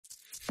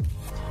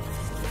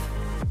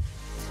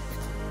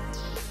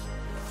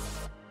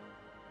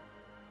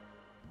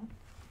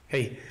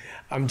Hey,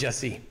 I'm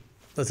Jesse.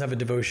 Let's have a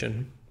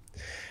devotion.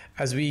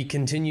 As we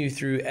continue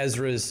through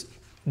Ezra's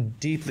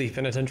deeply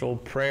penitential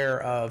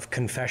prayer of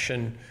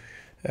confession,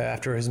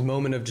 after his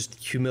moment of just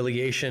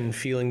humiliation,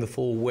 feeling the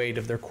full weight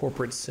of their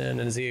corporate sin,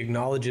 and as he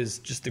acknowledges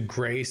just the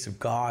grace of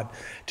God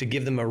to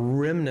give them a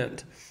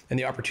remnant and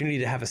the opportunity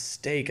to have a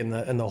stake in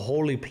the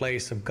holy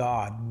place of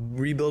God,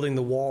 rebuilding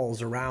the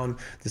walls around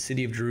the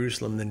city of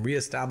Jerusalem, then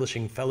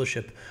reestablishing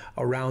fellowship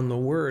around the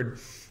Word,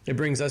 it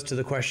brings us to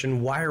the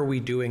question, why are we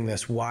doing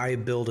this? Why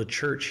build a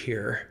church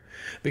here?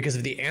 Because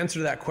if the answer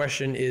to that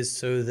question is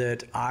so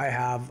that I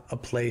have a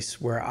place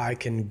where I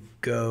can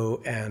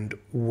go and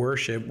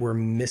worship, we're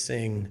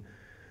missing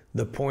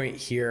the point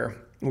here.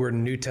 We're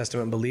New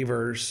Testament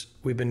believers.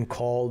 We've been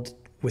called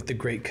with the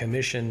Great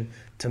Commission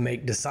to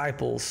make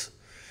disciples.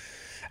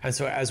 And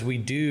so as we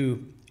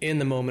do in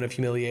the moment of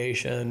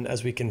humiliation,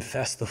 as we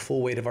confess the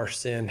full weight of our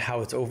sin, how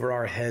it's over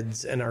our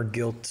heads and our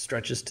guilt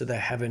stretches to the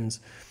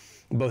heavens,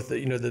 both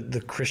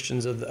the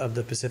Christians of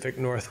the Pacific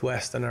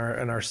Northwest and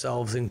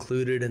ourselves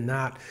included in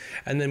that.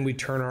 And then we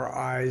turn our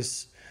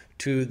eyes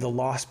to the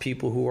lost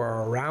people who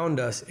are around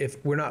us.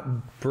 If we're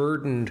not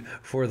burdened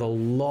for the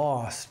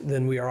lost,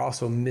 then we are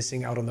also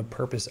missing out on the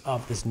purpose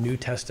of this New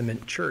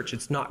Testament church.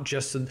 It's not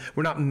just,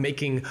 we're not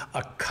making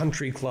a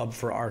country club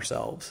for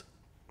ourselves.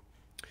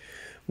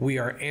 We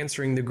are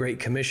answering the Great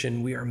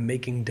Commission. We are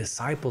making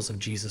disciples of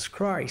Jesus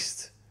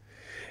Christ.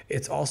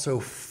 It's also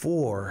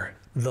for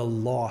the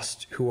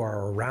lost who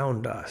are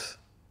around us.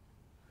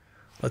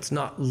 Let's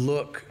not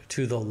look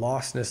to the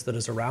lostness that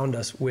is around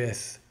us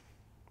with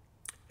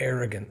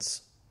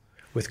arrogance,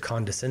 with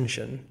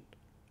condescension.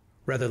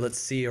 Rather, let's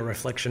see a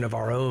reflection of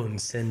our own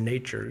sin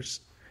natures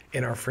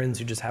in our friends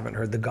who just haven't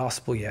heard the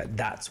gospel yet.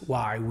 That's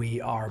why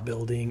we are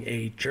building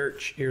a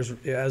church. Here's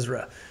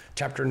Ezra,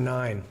 chapter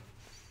 9.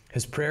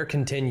 His prayer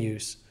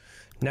continues.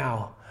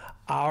 Now,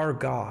 our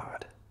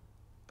God,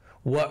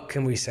 what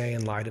can we say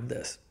in light of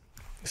this?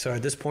 So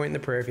at this point in the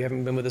prayer, if you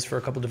haven't been with us for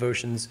a couple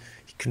devotions,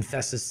 he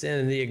confesses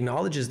sin and he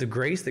acknowledges the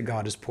grace that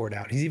God has poured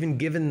out. He's even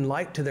given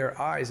light to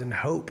their eyes and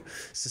hope,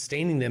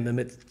 sustaining them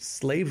amidst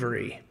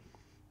slavery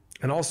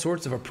and all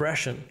sorts of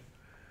oppression.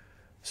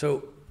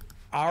 So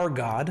our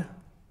God,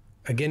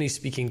 again, he's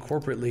speaking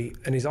corporately,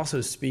 and he's also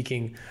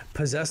speaking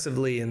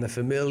possessively in the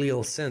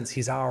familial sense.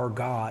 He's our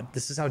God.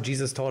 This is how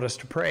Jesus taught us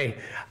to pray,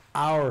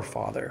 our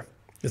Father.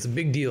 It's a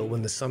big deal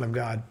when the Son of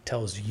God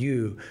tells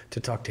you to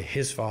talk to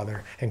his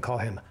Father and call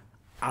him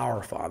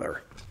our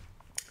Father,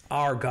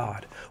 our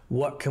God.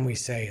 What can we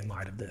say in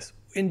light of this?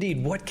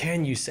 Indeed, what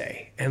can you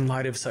say in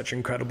light of such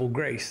incredible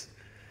grace?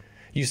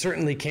 You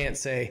certainly can't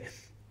say,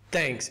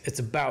 thanks, it's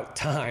about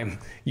time.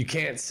 You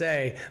can't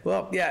say,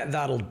 well, yeah,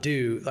 that'll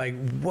do. Like,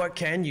 what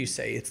can you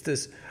say? It's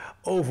this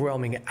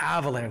overwhelming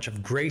avalanche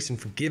of grace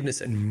and forgiveness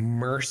and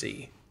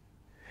mercy.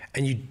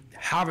 And you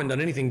haven't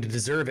done anything to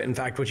deserve it. In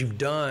fact, what you've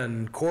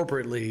done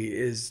corporately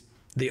is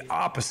the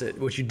opposite.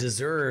 What you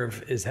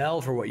deserve is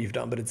hell for what you've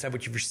done, but instead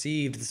what you've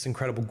received, this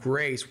incredible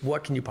grace.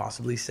 What can you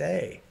possibly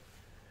say?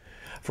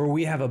 For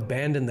we have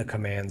abandoned the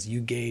commands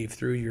you gave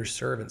through your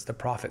servants, the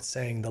prophets,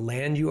 saying, the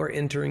land you are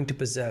entering to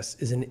possess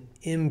is an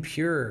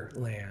impure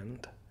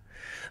land.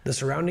 The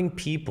surrounding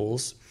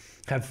peoples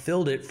have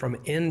filled it from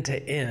end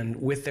to end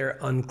with their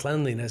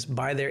uncleanliness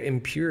by their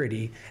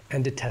impurity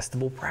and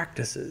detestable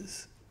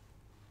practices.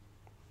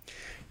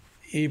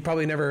 You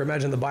probably never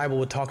imagined the Bible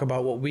would talk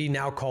about what we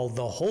now call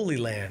the Holy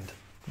Land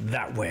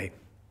that way.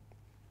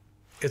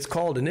 It's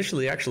called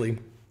initially, actually,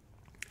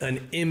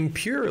 an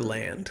impure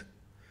land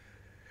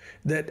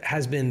that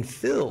has been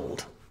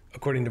filled,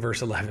 according to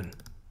verse 11,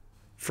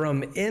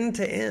 from end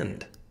to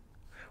end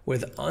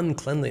with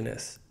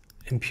uncleanliness,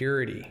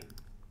 impurity,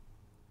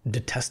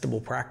 detestable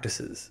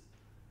practices.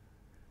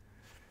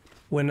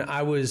 When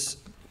I was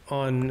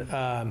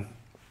on,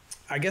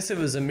 I guess it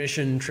was a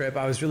mission trip,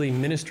 I was really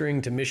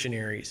ministering to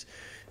missionaries.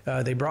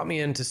 They brought me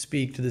in to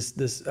speak to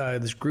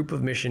this group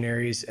of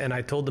missionaries, and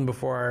I told them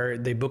before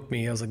they booked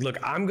me, I was like, look,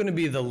 I'm going to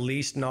be the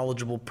least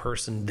knowledgeable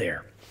person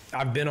there.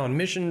 I've been on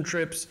mission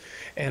trips,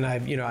 and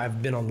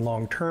I've been on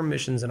long-term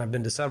missions, and I've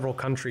been to several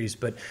countries,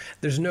 but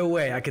there's no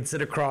way I could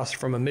sit across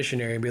from a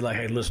missionary and be like,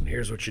 hey, listen,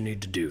 here's what you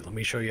need to do. Let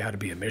me show you how to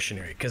be a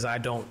missionary, because I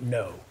don't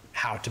know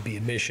how to be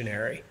a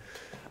missionary.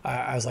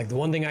 I was like, the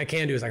one thing I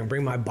can do is I can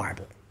bring my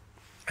Bible.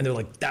 And they're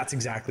like, that's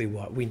exactly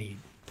what we need.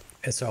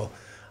 And so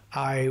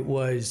I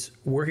was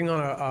working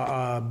on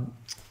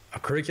a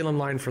curriculum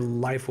line for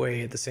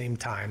Lifeway at the same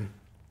time.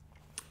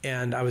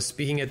 And I was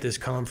speaking at this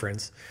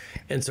conference.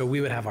 And so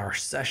we would have our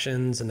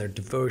sessions and their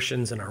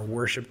devotions and our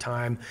worship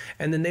time.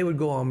 And then they would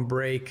go on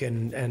break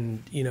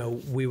and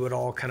we would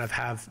all kind of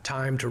have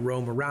time to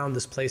roam around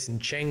this place in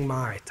Chiang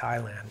Mai,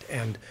 Thailand.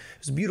 And it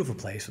was a beautiful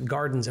place with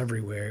gardens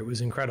everywhere. It was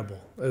incredible.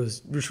 It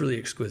was just really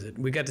exquisite.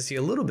 We got to see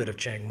a little bit of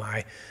Chiang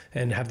Mai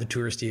and have the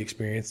touristy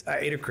experience. I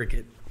ate a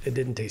cricket. It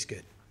didn't taste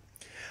good.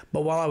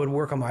 But while I would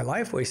work on my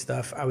Lifeway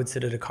stuff, I would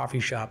sit at a coffee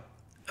shop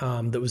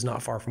that was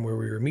not far from where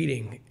we were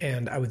meeting.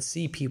 And I would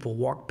see people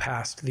walk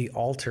past the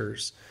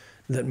altars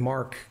that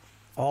mark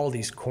all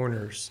these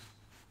corners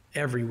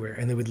everywhere,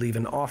 and they would leave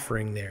an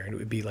offering there, and it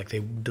would be like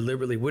they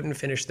deliberately wouldn't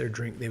finish their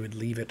drink. They would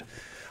leave it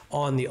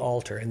on the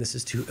altar, and this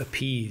is to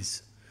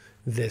appease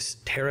this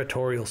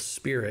territorial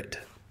spirit,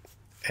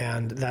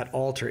 and that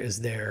altar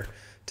is there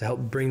to help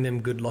bring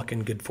them good luck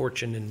and good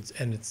fortune,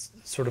 and it's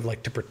sort of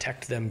like to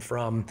protect them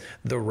from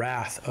the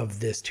wrath of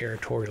this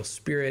territorial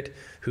spirit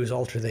whose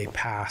altar they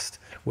passed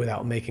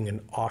without making an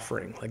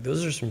offering. Like,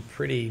 those are some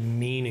pretty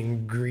mean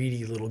and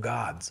greedy little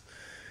gods,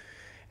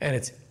 and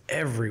it's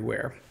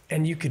everywhere,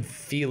 and you could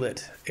feel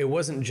it. It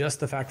wasn't just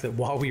the fact that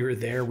while we were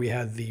there we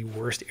had the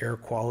worst air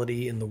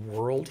quality in the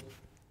world.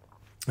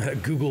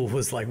 Google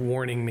was like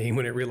warning me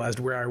when it realized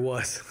where I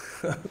was.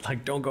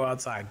 Like, don't go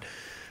outside.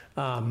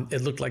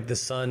 It looked like the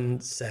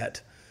sun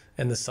set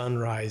and the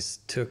sunrise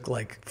took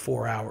like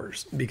 4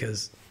 hours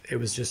because it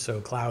was just so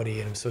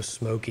cloudy and it was so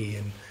smoky.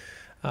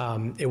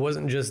 And it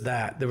wasn't just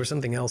that. There was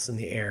something else in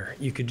the air.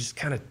 You could just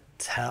kind of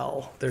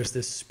tell there's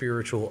this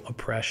spiritual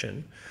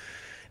oppression.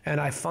 And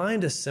I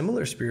find a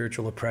similar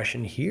spiritual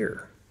oppression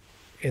here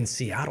in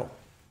Seattle.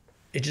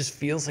 It just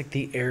feels like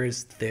the air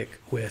is thick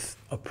with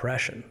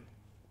oppression.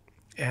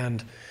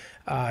 And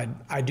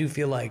I do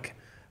feel like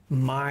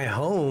my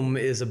home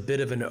is a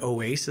bit of an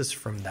oasis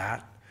from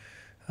that.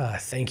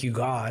 Thank you,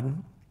 God.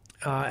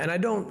 And I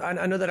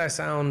know that I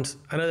sound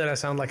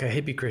like a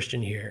hippie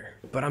Christian here,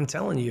 but I'm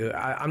telling you,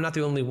 I'm not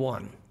the only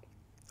one.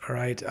 All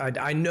right.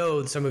 I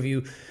know some of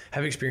you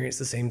have experienced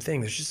the same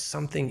thing. There's just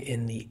something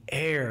in the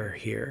air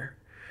here.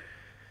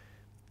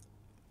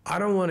 I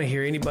don't want to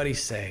hear anybody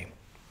say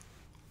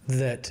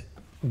that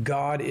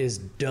God is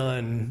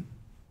done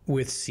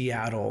with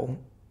Seattle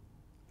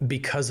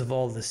because of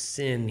all the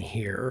sin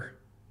here,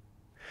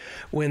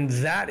 when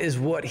that is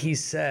what he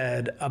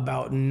said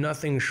about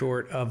nothing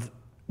short of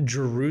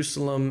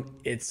Jerusalem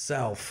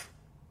itself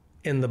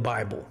in the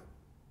Bible.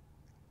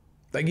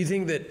 Like, you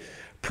think that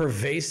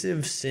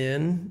pervasive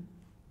sin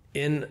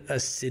in a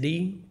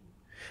city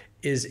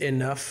is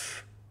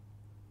enough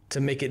to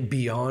make it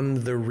beyond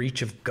the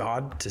reach of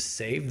God to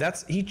save?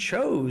 He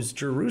chose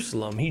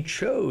Jerusalem. He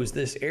chose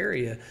this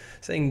area,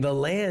 saying the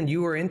land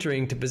you are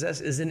entering to possess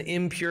is an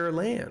impure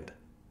land.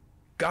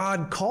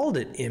 God called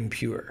it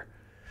impure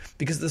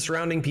because the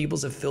surrounding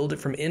peoples have filled it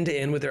from end to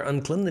end with their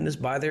uncleanliness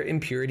by their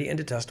impurity and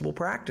detestable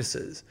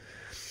practices.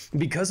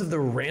 Because of the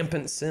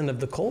rampant sin of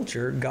the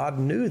culture, God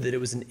knew that it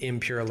was an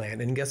impure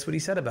land. And guess what he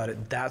said about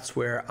it? That's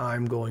where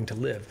I'm going to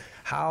live.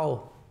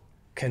 How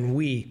can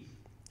we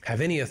have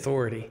any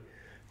authority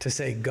to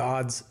say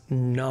God's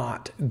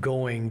not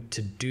going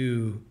to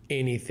do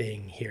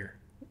anything here?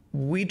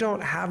 We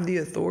don't have the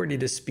authority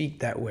to speak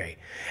that way.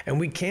 And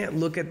we can't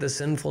look at the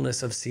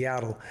sinfulness of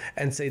Seattle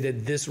and say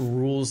that this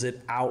rules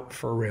it out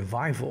for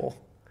revival,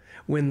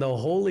 when the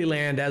Holy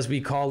Land, as we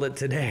call it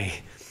today,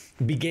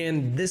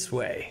 began this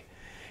way.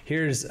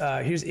 Here's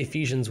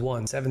Ephesians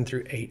 1, 7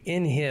 through 8.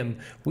 In him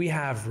we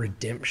have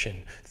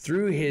redemption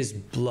through his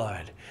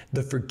blood,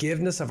 the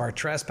forgiveness of our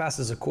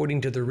trespasses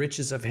according to the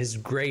riches of his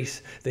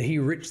grace that he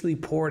richly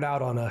poured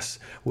out on us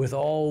with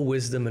all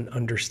wisdom and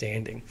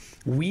understanding.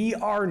 We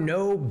are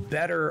no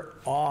better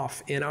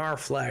off in our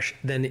flesh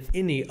than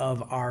any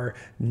of our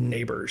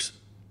neighbors.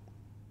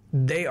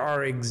 They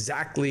are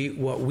exactly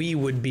what we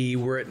would be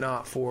were it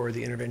not for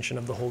the intervention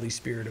of the Holy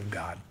Spirit of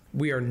God.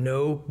 We are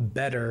no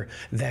better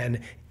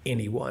than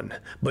anyone,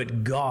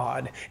 but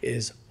God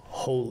is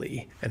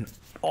holy, and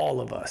all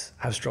of us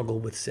have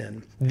struggled with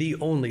sin. The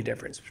only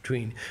difference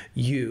between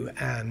you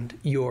and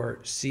your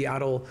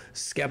Seattle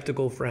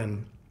skeptical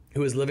friend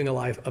who is living a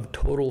life of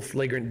total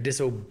flagrant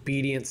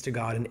disobedience to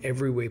God in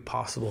every way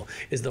possible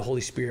is the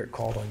Holy Spirit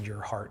called on your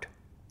heart.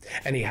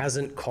 And he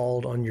hasn't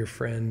called on your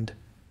friend,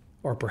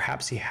 or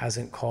perhaps he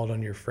hasn't called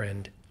on your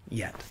friend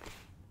yet.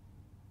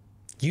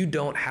 You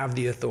don't have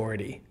the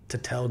authority to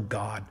tell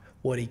God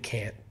what he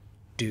can't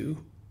do.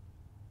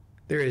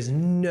 There is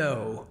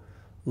no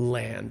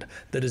land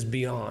that is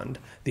beyond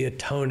the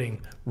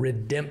atoning,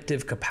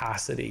 redemptive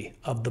capacity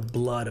of the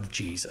blood of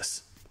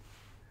Jesus.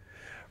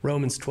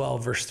 Romans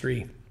 12, verse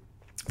 3.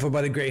 For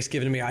by the grace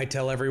given to me, I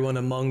tell everyone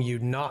among you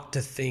not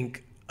to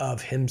think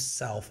of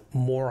himself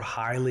more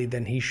highly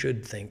than he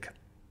should think.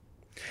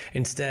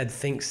 Instead,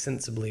 think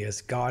sensibly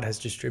as God has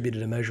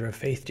distributed a measure of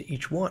faith to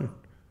each one.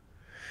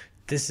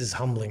 This is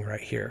humbling right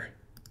here.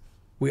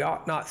 We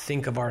ought not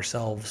think of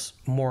ourselves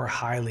more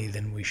highly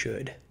than we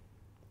should.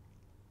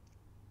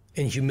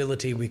 In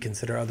humility, we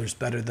consider others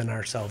better than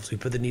ourselves. We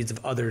put the needs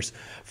of others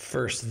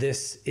first.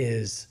 This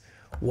is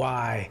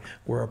why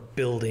we're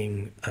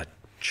building a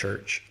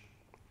church.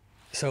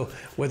 So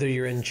whether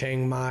you're in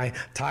Chiang Mai,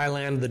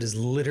 Thailand, that is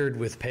littered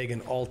with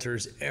pagan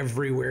altars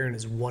everywhere and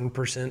is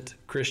 1%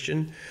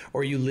 Christian,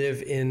 or you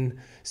live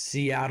in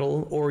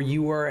Seattle, or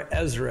you are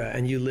Ezra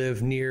and you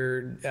live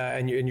near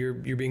and you're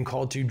being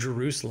called to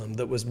Jerusalem,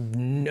 that was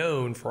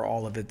known for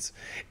all of its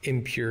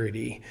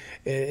impurity.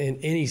 In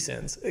any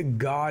sense,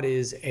 God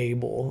is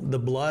able. The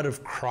blood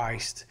of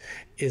Christ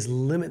is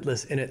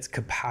limitless in its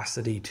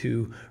capacity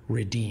to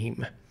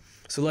redeem.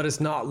 So let us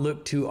not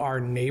look to our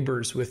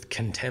neighbors with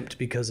contempt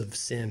because of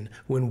sin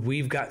when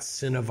we've got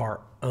sin of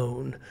our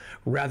own.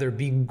 Rather,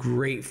 be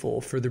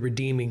grateful for the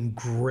redeeming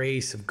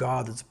grace of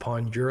God that's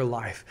upon your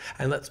life.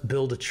 And let's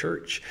build a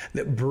church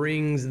that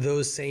brings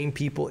those same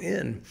people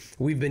in.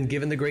 We've been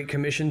given the Great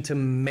Commission to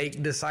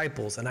make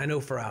disciples. And I know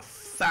for a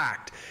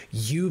fact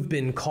you've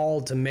been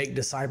called to make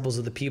disciples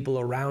of the people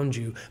around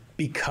you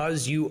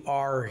because you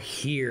are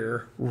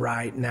here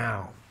right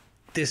now.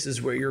 This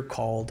is where you're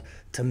called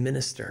to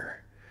minister.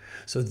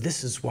 So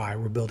this is why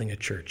we're building a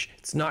church.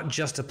 It's not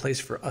just a place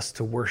for us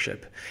to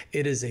worship.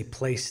 It is a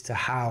place to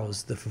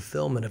house the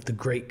fulfillment of the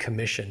Great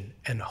Commission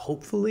and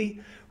hopefully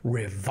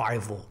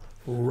revival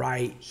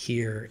right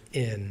here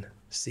in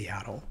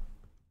Seattle.